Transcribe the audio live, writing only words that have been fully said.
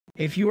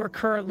If you are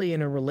currently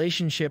in a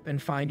relationship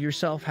and find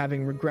yourself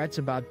having regrets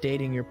about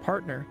dating your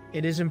partner,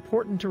 it is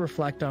important to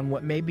reflect on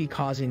what may be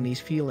causing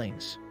these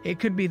feelings. It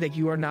could be that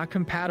you are not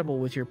compatible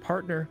with your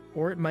partner,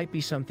 or it might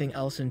be something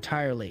else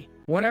entirely.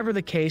 Whatever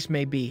the case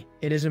may be,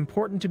 it is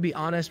important to be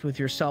honest with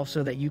yourself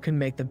so that you can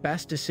make the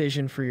best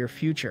decision for your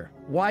future.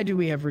 Why do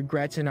we have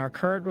regrets in our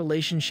current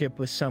relationship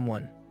with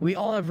someone? We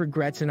all have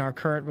regrets in our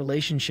current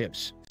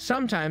relationships.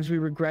 Sometimes we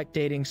regret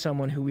dating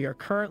someone who we are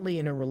currently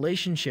in a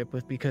relationship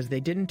with because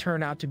they didn't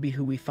turn out to be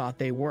who we thought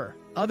they were.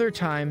 Other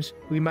times,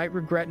 we might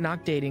regret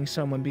not dating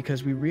someone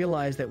because we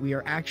realize that we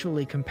are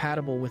actually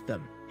compatible with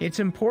them.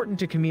 It's important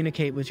to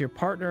communicate with your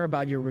partner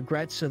about your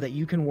regrets so that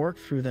you can work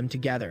through them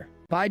together.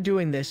 By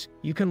doing this,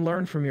 you can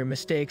learn from your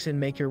mistakes and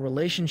make your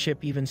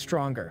relationship even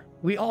stronger.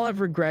 We all have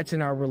regrets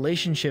in our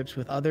relationships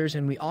with others,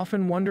 and we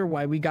often wonder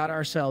why we got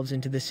ourselves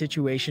into the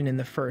situation in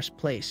the first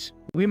place.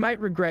 We might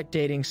regret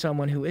dating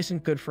someone who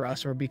isn't good for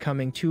us or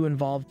becoming too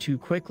involved too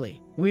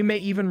quickly. We may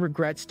even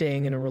regret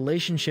staying in a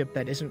relationship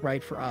that isn't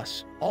right for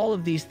us. All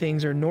of these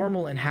things are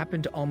normal and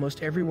happen to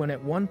almost everyone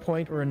at one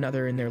point or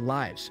another in their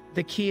lives.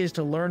 The key is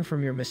to learn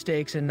from your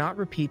mistakes and not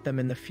repeat them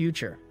in the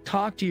future.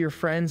 Talk to your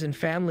friends and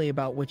family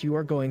about what you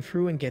are going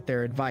through and get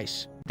their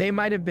advice. They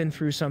might have been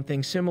through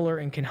something similar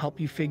and can help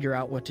you figure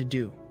out what to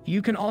do.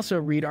 You can also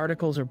read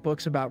articles or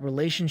books about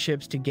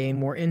relationships to gain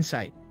more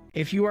insight.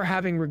 If you are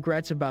having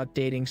regrets about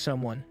dating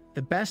someone,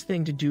 the best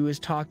thing to do is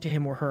talk to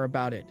him or her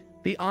about it.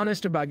 Be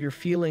honest about your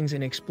feelings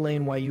and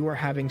explain why you are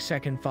having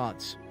second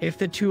thoughts. If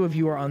the two of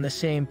you are on the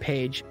same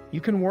page,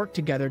 you can work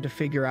together to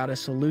figure out a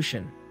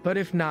solution. But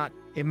if not,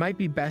 it might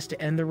be best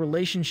to end the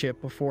relationship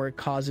before it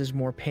causes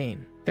more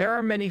pain. There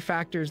are many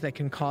factors that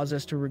can cause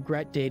us to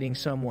regret dating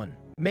someone.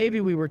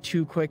 Maybe we were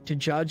too quick to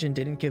judge and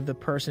didn't give the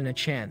person a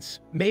chance.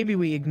 Maybe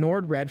we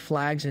ignored red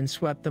flags and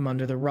swept them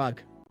under the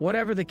rug.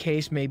 Whatever the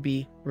case may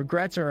be,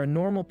 regrets are a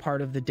normal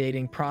part of the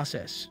dating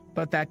process,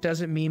 but that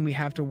doesn't mean we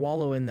have to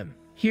wallow in them.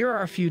 Here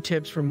are a few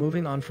tips for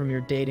moving on from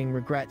your dating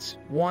regrets.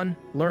 1.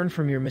 Learn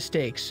from your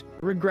mistakes.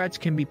 Regrets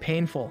can be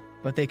painful,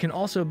 but they can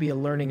also be a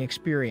learning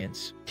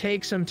experience.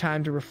 Take some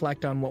time to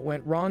reflect on what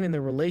went wrong in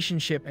the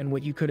relationship and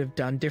what you could have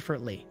done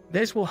differently.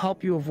 This will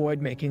help you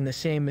avoid making the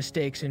same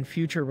mistakes in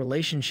future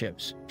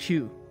relationships.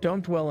 2.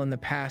 Don't dwell on the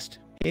past.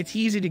 It's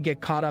easy to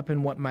get caught up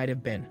in what might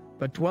have been,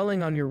 but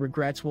dwelling on your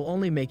regrets will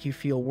only make you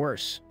feel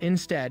worse.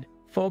 Instead,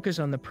 focus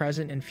on the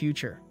present and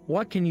future.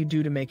 What can you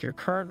do to make your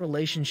current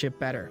relationship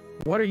better?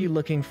 What are you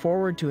looking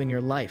forward to in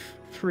your life?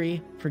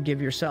 3.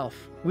 Forgive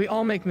yourself. We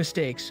all make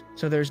mistakes,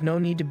 so there's no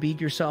need to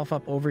beat yourself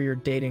up over your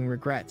dating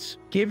regrets.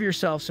 Give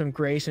yourself some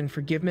grace and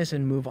forgiveness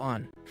and move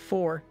on.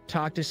 4.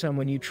 Talk to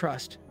someone you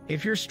trust.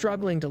 If you're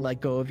struggling to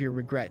let go of your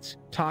regrets,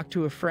 talk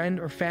to a friend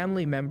or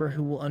family member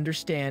who will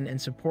understand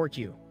and support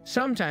you.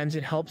 Sometimes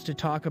it helps to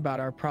talk about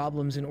our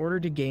problems in order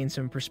to gain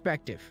some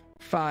perspective.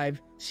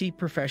 5. Seek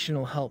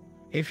professional help.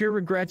 If your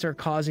regrets are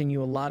causing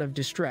you a lot of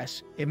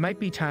distress, it might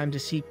be time to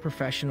seek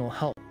professional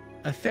help.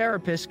 A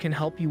therapist can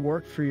help you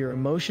work through your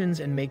emotions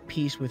and make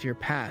peace with your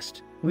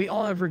past. We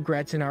all have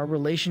regrets in our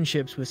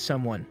relationships with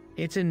someone.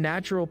 It's a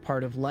natural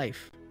part of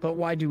life. But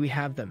why do we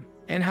have them?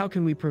 And how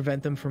can we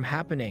prevent them from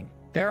happening?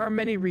 There are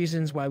many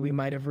reasons why we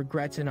might have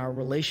regrets in our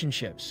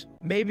relationships.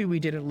 Maybe we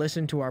didn't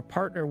listen to our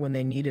partner when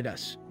they needed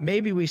us.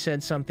 Maybe we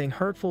said something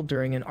hurtful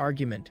during an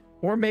argument.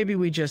 Or maybe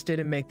we just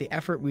didn't make the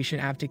effort we should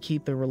have to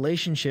keep the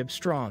relationship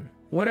strong.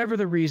 Whatever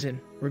the reason,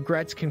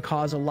 regrets can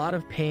cause a lot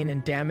of pain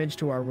and damage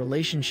to our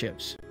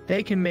relationships.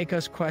 They can make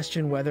us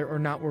question whether or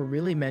not we're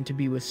really meant to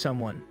be with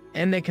someone,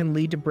 and they can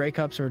lead to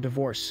breakups or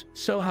divorce.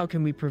 So how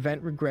can we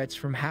prevent regrets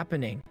from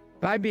happening?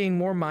 By being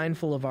more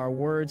mindful of our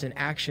words and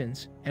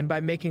actions, and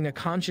by making a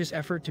conscious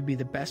effort to be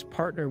the best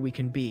partner we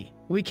can be.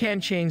 We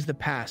can't change the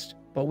past,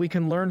 but we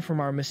can learn from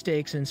our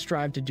mistakes and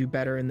strive to do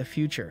better in the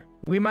future.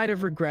 We might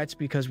have regrets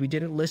because we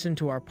didn't listen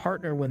to our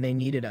partner when they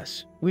needed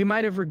us. We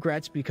might have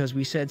regrets because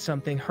we said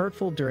something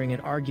hurtful during an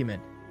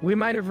argument. We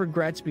might have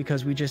regrets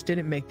because we just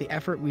didn't make the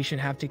effort we should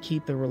have to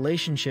keep the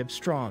relationship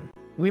strong.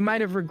 We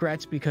might have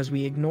regrets because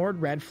we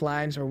ignored red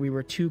flags or we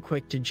were too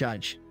quick to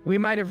judge. We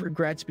might have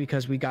regrets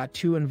because we got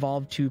too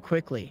involved too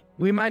quickly.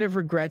 We might have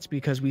regrets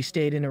because we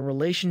stayed in a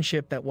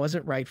relationship that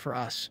wasn't right for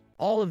us.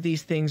 All of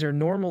these things are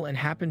normal and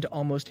happen to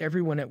almost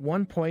everyone at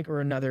one point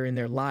or another in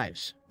their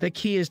lives. The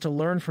key is to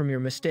learn from your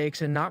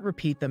mistakes and not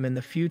repeat them in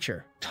the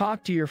future.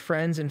 Talk to your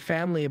friends and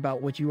family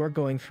about what you are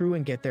going through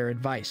and get their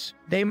advice.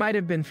 They might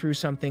have been through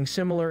something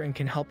similar and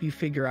can help you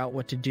figure out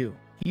what to do.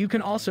 You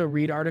can also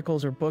read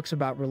articles or books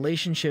about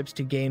relationships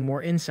to gain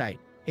more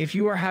insight. If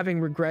you are having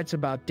regrets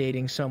about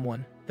dating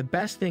someone, the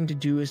best thing to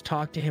do is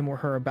talk to him or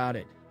her about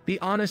it. Be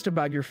honest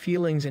about your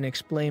feelings and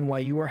explain why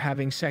you are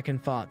having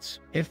second thoughts.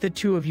 If the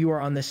two of you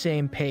are on the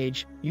same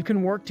page, you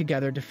can work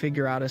together to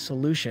figure out a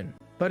solution.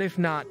 But if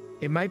not,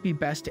 it might be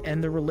best to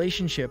end the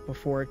relationship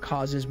before it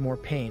causes more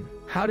pain.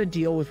 How to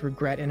deal with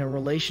regret in a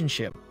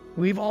relationship.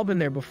 We've all been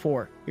there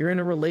before. You're in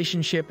a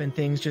relationship and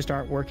things just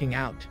aren't working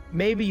out.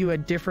 Maybe you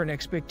had different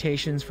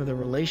expectations for the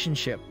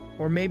relationship,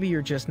 or maybe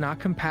you're just not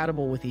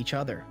compatible with each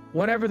other.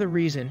 Whatever the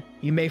reason,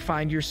 you may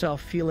find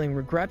yourself feeling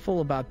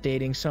regretful about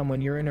dating someone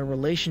you're in a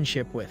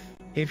relationship with.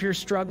 If you're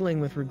struggling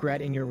with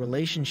regret in your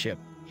relationship,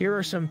 here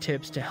are some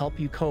tips to help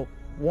you cope.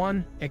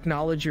 1.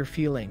 Acknowledge your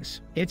feelings.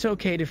 It's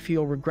okay to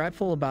feel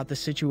regretful about the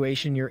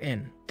situation you're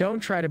in. Don't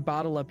try to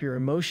bottle up your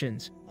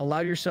emotions. Allow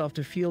yourself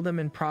to feel them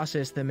and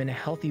process them in a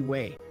healthy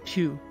way.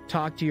 2.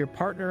 Talk to your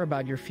partner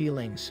about your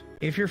feelings.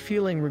 If you're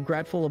feeling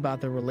regretful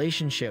about the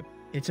relationship,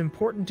 it's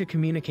important to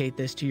communicate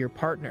this to your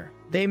partner.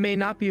 They may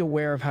not be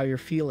aware of how you're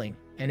feeling,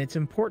 and it's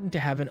important to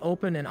have an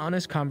open and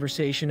honest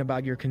conversation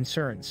about your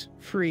concerns.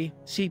 3.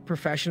 Seek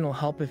professional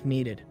help if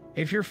needed.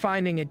 If you're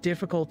finding it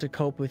difficult to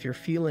cope with your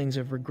feelings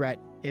of regret,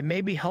 it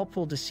may be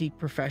helpful to seek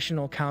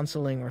professional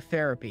counseling or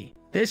therapy.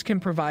 This can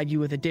provide you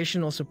with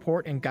additional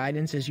support and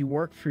guidance as you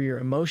work through your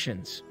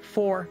emotions.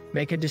 4.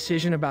 Make a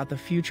decision about the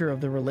future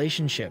of the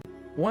relationship.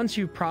 Once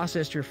you've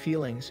processed your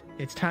feelings,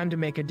 it's time to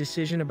make a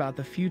decision about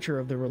the future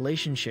of the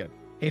relationship.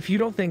 If you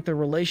don't think the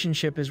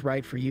relationship is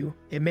right for you,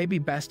 it may be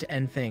best to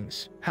end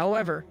things.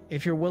 However,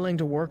 if you're willing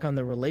to work on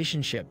the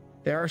relationship,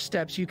 there are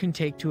steps you can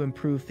take to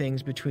improve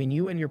things between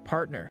you and your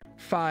partner.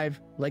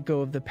 5. Let go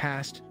of the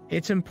past.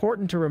 It's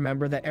important to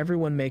remember that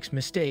everyone makes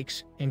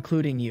mistakes,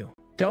 including you.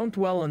 Don't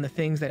dwell on the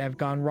things that have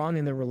gone wrong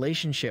in the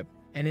relationship,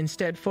 and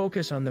instead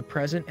focus on the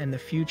present and the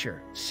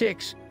future.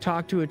 6.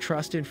 Talk to a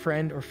trusted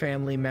friend or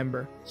family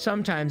member.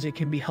 Sometimes it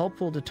can be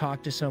helpful to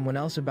talk to someone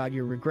else about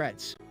your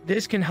regrets.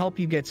 This can help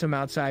you get some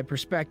outside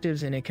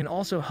perspectives, and it can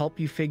also help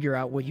you figure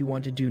out what you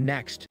want to do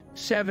next.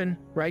 7.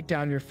 Write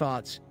down your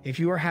thoughts. If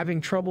you are having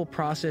trouble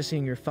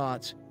processing your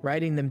thoughts,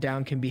 writing them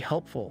down can be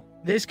helpful.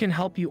 This can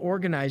help you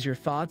organize your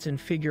thoughts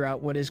and figure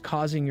out what is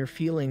causing your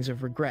feelings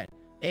of regret.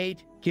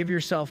 8. Give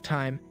yourself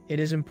time. It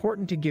is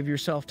important to give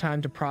yourself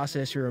time to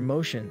process your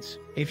emotions.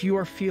 If you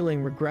are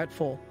feeling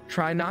regretful,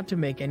 try not to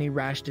make any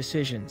rash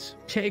decisions.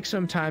 Take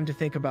some time to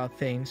think about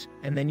things,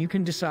 and then you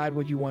can decide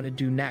what you want to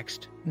do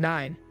next.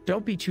 9.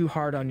 Don't be too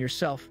hard on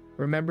yourself.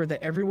 Remember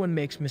that everyone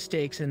makes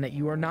mistakes and that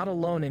you are not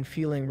alone in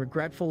feeling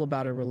regretful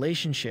about a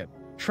relationship.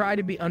 Try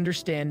to be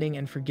understanding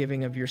and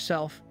forgiving of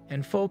yourself,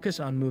 and focus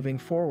on moving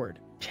forward.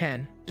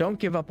 10. Don't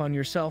give up on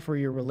yourself or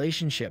your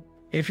relationship.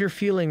 If you're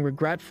feeling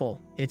regretful,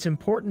 it's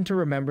important to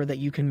remember that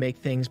you can make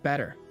things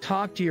better.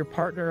 Talk to your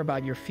partner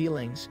about your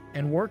feelings,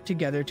 and work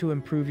together to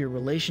improve your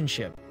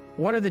relationship.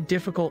 What are the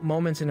difficult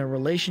moments in a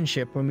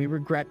relationship when we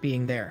regret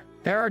being there?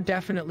 There are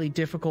definitely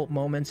difficult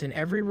moments in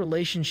every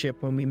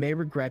relationship when we may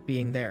regret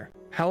being there.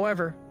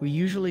 However, we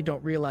usually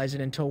don't realize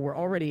it until we're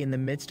already in the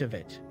midst of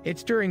it.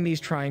 It's during these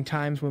trying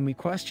times when we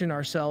question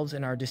ourselves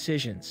and our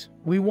decisions.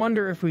 We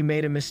wonder if we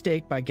made a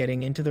mistake by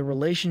getting into the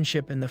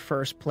relationship in the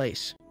first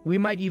place. We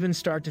might even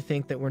start to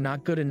think that we're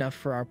not good enough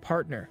for our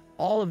partner.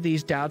 All of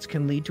these doubts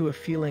can lead to a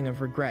feeling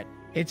of regret.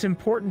 It's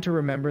important to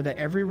remember that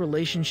every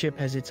relationship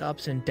has its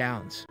ups and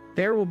downs.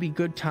 There will be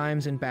good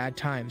times and bad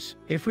times.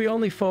 If we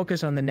only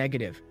focus on the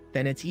negative,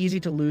 then it's easy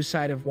to lose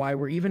sight of why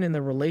we're even in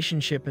the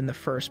relationship in the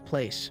first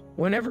place.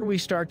 Whenever we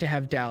start to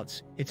have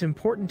doubts, it's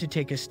important to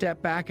take a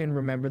step back and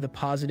remember the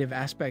positive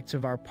aspects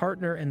of our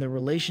partner and the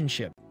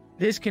relationship.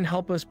 This can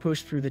help us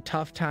push through the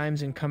tough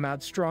times and come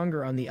out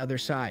stronger on the other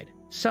side.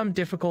 Some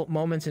difficult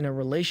moments in a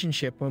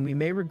relationship when we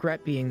may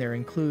regret being there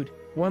include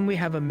when we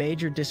have a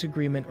major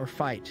disagreement or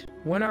fight,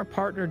 when our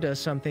partner does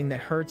something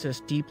that hurts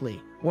us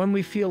deeply, when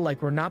we feel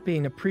like we're not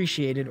being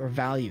appreciated or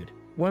valued,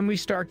 when we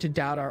start to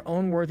doubt our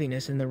own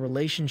worthiness in the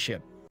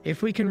relationship.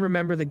 If we can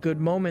remember the good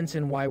moments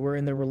and why we're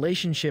in the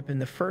relationship in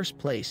the first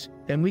place,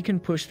 then we can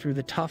push through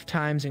the tough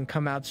times and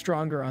come out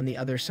stronger on the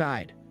other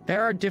side.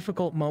 There are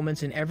difficult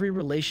moments in every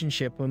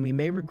relationship when we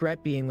may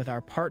regret being with our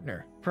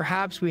partner.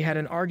 Perhaps we had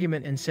an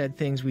argument and said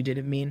things we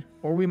didn't mean,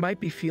 or we might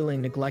be feeling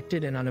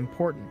neglected and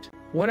unimportant.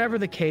 Whatever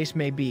the case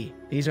may be,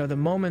 these are the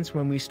moments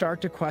when we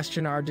start to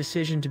question our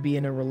decision to be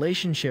in a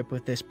relationship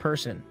with this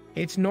person.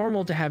 It's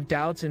normal to have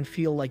doubts and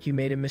feel like you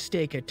made a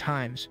mistake at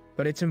times,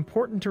 but it's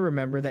important to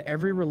remember that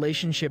every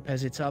relationship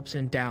has its ups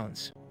and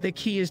downs. The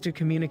key is to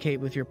communicate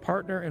with your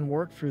partner and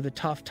work through the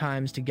tough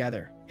times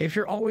together. If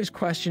you're always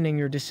questioning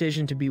your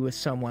decision to be with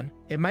someone,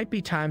 it might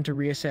be time to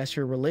reassess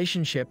your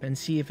relationship and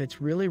see if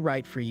it's really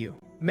right for you.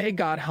 May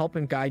God help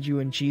and guide you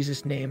in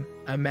Jesus' name.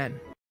 Amen.